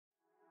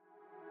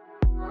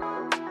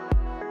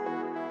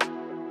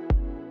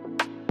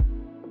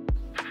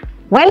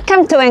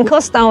Welcome to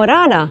Encosta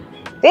Orada.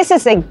 This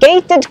is a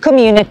gated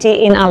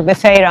community in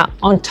Albufeira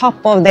on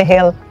top of the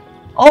hill,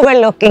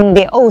 overlooking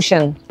the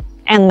ocean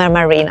and the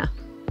marina.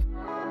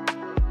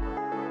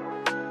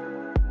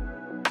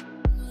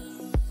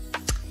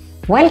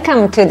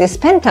 Welcome to this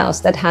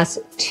penthouse that has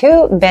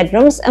 2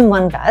 bedrooms and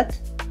 1 bath.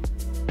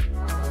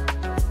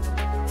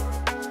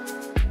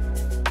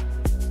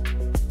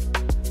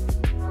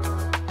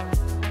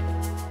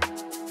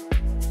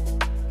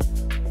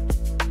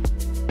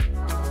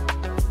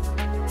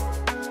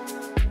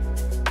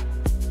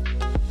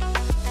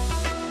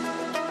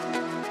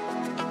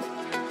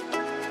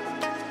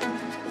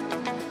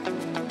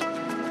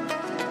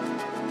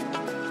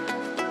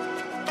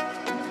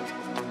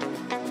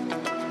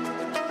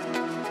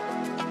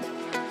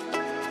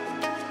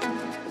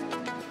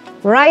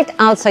 Right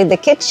outside the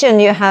kitchen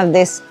you have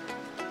this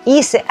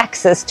easy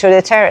access to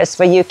the terrace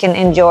where you can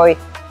enjoy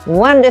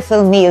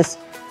wonderful meals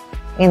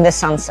in the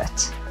sunset.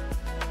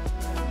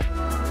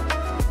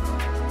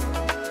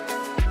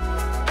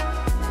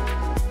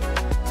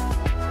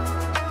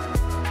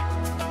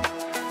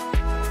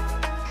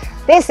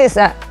 This is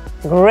a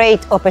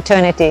great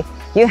opportunity.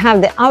 You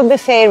have the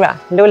Albufeira,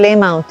 Lule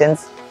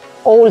Mountains,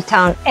 Old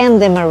Town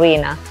and the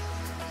marina.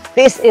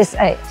 This is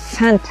a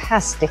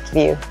fantastic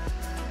view.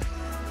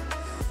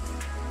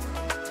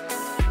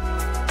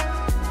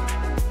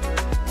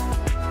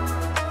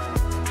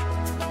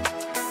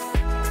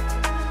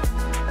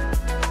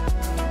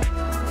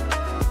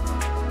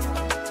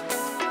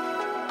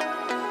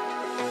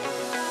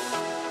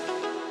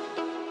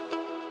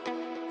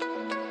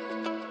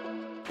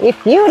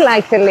 If you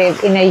like to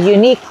live in a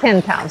unique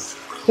penthouse,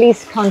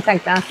 please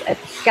contact us at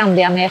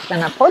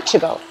Karlsson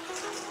Portugal.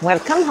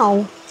 Welcome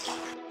home!